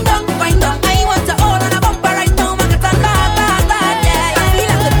wind down. I want to hold on a bumper right now, man, get on bad, yeah. I feel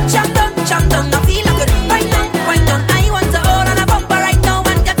like a jam down. I feel like a wind down. I want to hold on a bumper right now,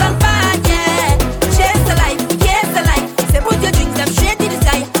 man, get on bad, yeah. Chase the life, yes the life. Say put your dreams them straight to the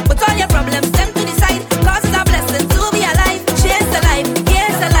sky. Put all your problems them to the side. Cause it's a blessing to be alive. Chase the life,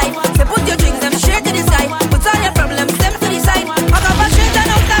 yes the life. Say put your dreams them straight to the sky. Put all your problems them to the side. Walk up and straight and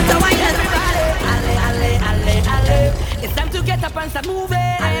out start to wind. Allez. It's time to get up and start moving.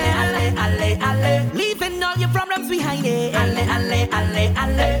 Allez. Leaving all your problems behind it.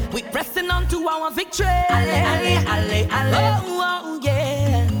 Allez. We pressing on to our victory. Allez. Oh,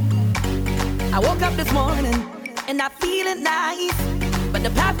 yeah. I woke up this morning and I feeling nice, but the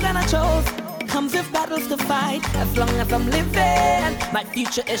path that I chose comes with battles to fight. As long as I'm living, my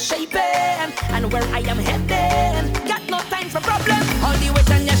future is shaping, and where I am heading, got no time for problems. All the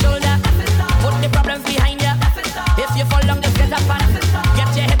weight on your shoulder, put the problems behind you. If you fall down, just get up and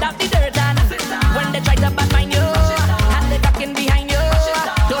get your head out the dirt. And when they try to bad mind you, and they talking behind you,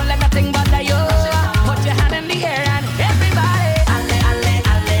 don't let nothing bother you. Put your hand in the air and everybody,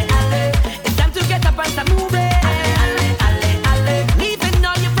 allez. It's time to get up and start moving. Allez. Leaving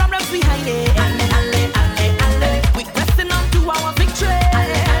all your problems behind it. Allez. We pressing on to our victory.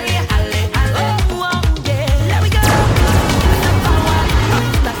 Allez. Oh, yeah. There we go.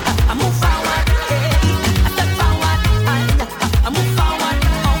 I move forward. I step forward. I move forward.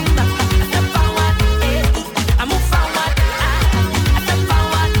 I step forward. I move forward. I step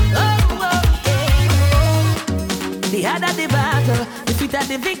forward. Oh, yeah. The harder the battle, the sweeter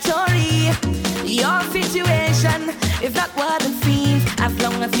the victory. Your situation is not what it seems. As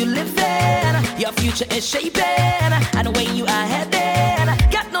long as you live there, your future is shaping, and where you are heading,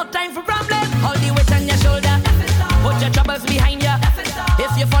 got no time for problems. All the weight on your shoulder, put your troubles behind you.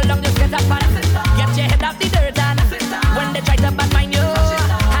 If you fall down, just get up and get your head out the dirt. And when they try to bad mind you,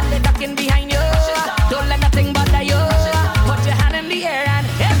 and they talking behind you, don't let nothing bother you. Put your hand in the air and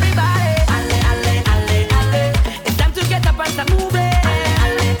everybody, allez. It's time to get up and start moving.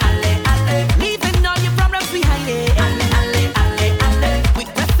 Leaving all your problems behind it. Allez. We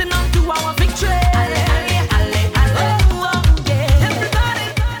pressing on to our victory. Allez. Oh, yeah. Everybody.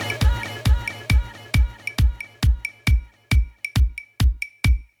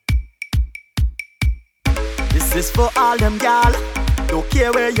 This is for all them gal. Don't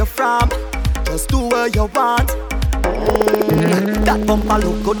care where you're from, just do what you want. That bumper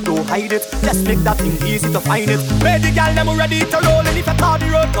look good, don't hide it. Just make that thing easy to find it. Where the gal them ready to roll, and if I call the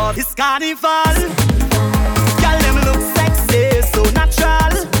road, cause it's Carnival. Gal them look sexy, so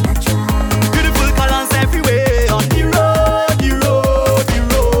natural. Beautiful colors everywhere on the road.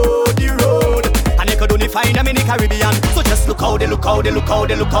 And you could only find them in the Caribbean. So just look how they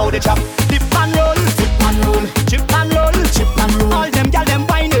chop. Dip and roll, chip and roll. All them gal them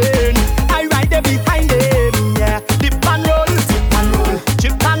whining. I ride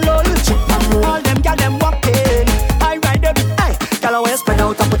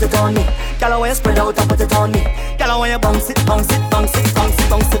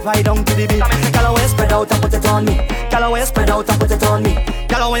it right down to the beat. Girl, when you spread out and put it on me. Girl, when you spread out and put it on me.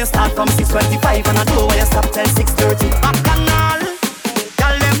 Girl, when you start from 6:25 and I do when you stop till 6:30. Bacchanal.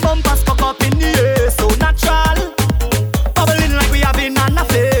 Girl, them bumpers cock up in the air, so natural. Bubbling like we having an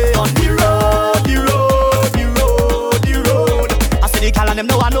affair. On the road, the road, the road, the road. I see the girl and them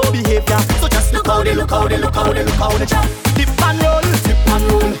know I know behavior. So just look how they, look how they, look how they, look how they jump. Dip and roll, dip and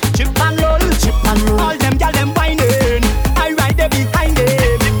roll, chip and roll, chip and roll. All them girl them whining, I ride there behind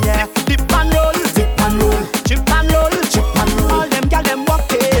them. Yeah, dip and roll, chip and roll, chip and roll. All them girl them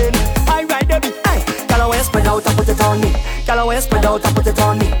walking, I ride there behind. Girl, when you spread out and put it on me. Girl, when you spread out and put it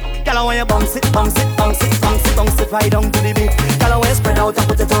on me. Girl, when you bounce it, bounce it, bounce it, bounce it, bounce it right down to the beat. Girl, when you spread out and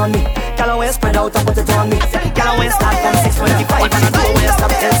put it on me. Girl, when you spread out and put it on me. Girl, when you start from 6:25 and I do when you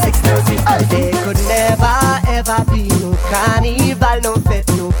stop till 6:30. There could never ever be no carnival, no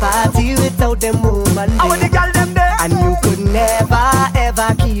fete, no party without them woman. I want the girl them there. And you could never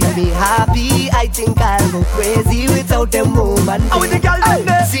ever keep me happy. I think I'll go crazy without them woman. I want the girl them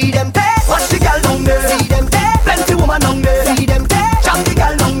there. See them there. Watch the girl down there. See them there. Plenty woman down there. See them there. Jam the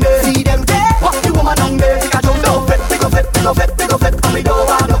girl down there. See them there. Watch the woman down there. Take a jump down. We go fit, we go fit, we go fit. And we don't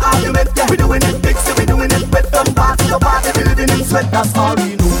want no argument. We doing it big, so we doing it wet. Don't party, no party, we living in sweat. That's all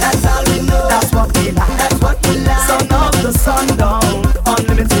we know. That's all we know. That's what we like. That's what we like. Sun up to sundown.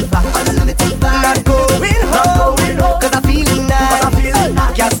 Unlimited vibe. Unlimited vibe. Not going home. Cause I feel it nice.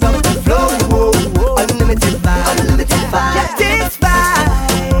 Can't stop the flow. Unlimited vibe. Unlimited vibe. Yeah, this vibe.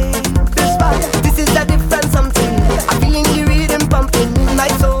 This vibe. This is a different something. I'm feeling the rhythm pumping in my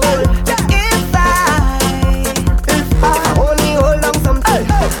soul. If I only hold on something,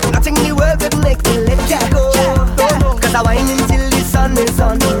 nothing in the world could make me let you go. Cause I whine until the sun is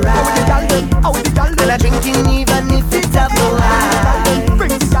on the rise. And I drinking even if it's up no high.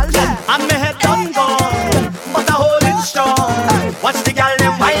 And my head done gone, but I hold it strong. Watch the girl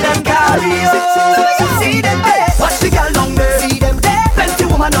them wine and carry on. See them there. Watch the girl down there. See them there. Plenty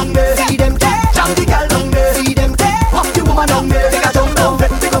woman down there. See them there. Jam the girl down there. See them there. Watch the woman down there. Take a jump down. We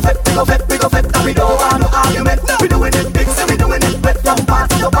go fit, we go fit, we go fit. And we don't want no argument. We doing it big, so we doing it wet. Don't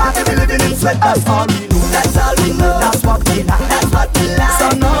party, no party, we living in sweat. That's all we know. That's all we know. That's what we like. That's what we like.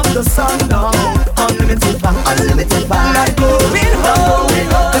 Sun up to sundown. Unlimited vibe. Unlimited vibe. Not going home.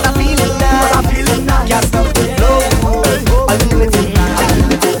 Cause I feel it nice. Cause I feel it nice. Can't stop the flow. Unlimited vibe.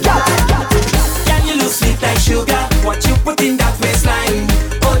 Unlimited vibe. Can you look sweet like sugar? What you put in that waistline?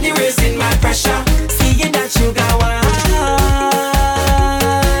 Only raising my pressure. Seeing that sugar wine.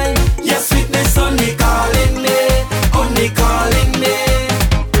 Your sweetness only calling me. Only calling me.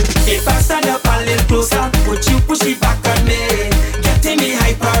 If I stand up a little closer, would you push it back on me? Getting me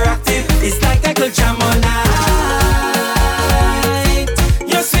hyperactive. It's like I could jam all night.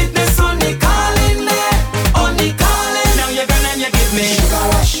 Your sweetness only calling me. Only calling. Now you're gonna you give me sugar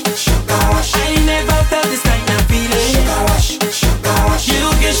rush, sugar rush. I never felt this kind of feeling. Sugar rush, sugar rush. You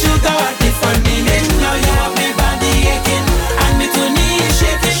get sugar at different meaning. Now you have me body aching and me two knees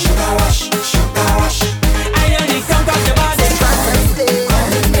shaking. Sugar rush, sugar rush. I only come back your body.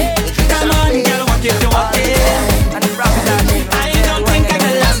 Come on, girl, walk it, walk it. I don't think I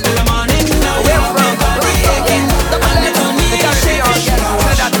can last till the morning. Now you have me body aching and me two knees shaking.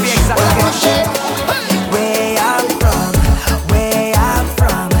 Where I'm from,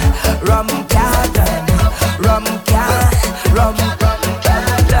 rum can't done, rum can't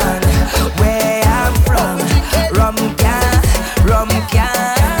done. Where I'm from, rum can't.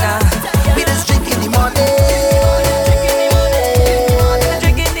 We just drink in the morning,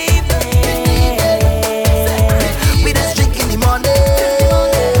 drink in the evening. We just drink in the morning,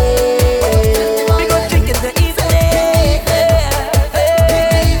 we go drink in the evening.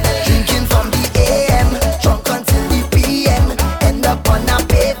 Drinking from the AM, drunk until the PM. End up on a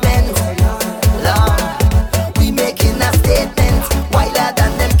pavement. Long, we making a statement. Wilder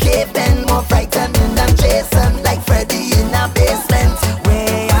than them cavemen, more frightening than Jason, like Freddy in a basement.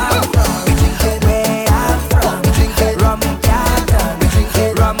 Where I'm from, we drinking. Where I'm from, we drinking. Rum can't done, we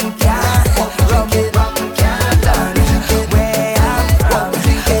drinking. Rum can't, rum can't done. Where I'm from, we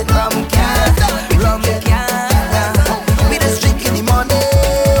drinking. Rum can't, we just drink in the morning,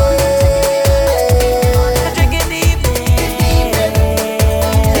 drink in the evening.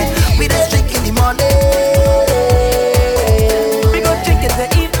 We just drink in the morning, we go drink in the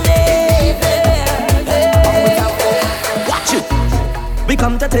evening. Watch it. We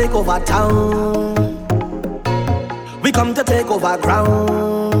come to take over town. We come to take over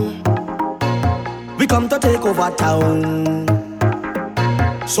ground. We come to take over town.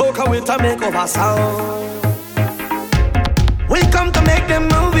 So can we to make over sound? We come to make them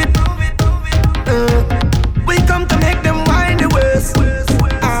move it. We come to make them wind the waist.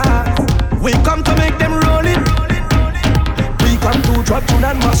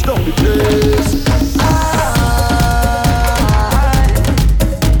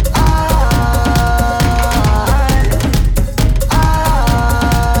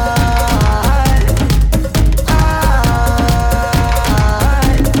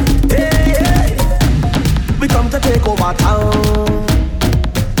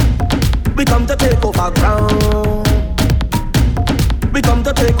 We come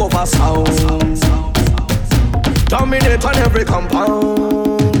to take over sound. Dominate on every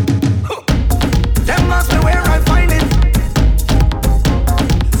compound. Them ask me where I find it.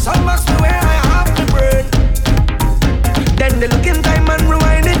 Some ask me where I have the brain. Then they look in time and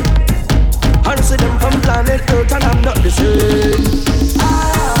rewind it. Answer them from planet Earth and I'm not the same.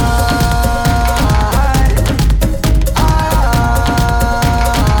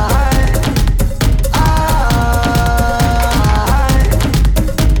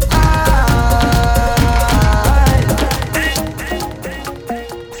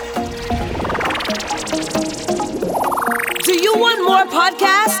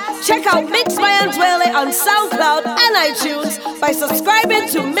 Podcast? Check out Mix by Andwele on SoundCloud and iTunes by subscribing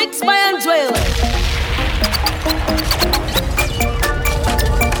to Mix by Andwele.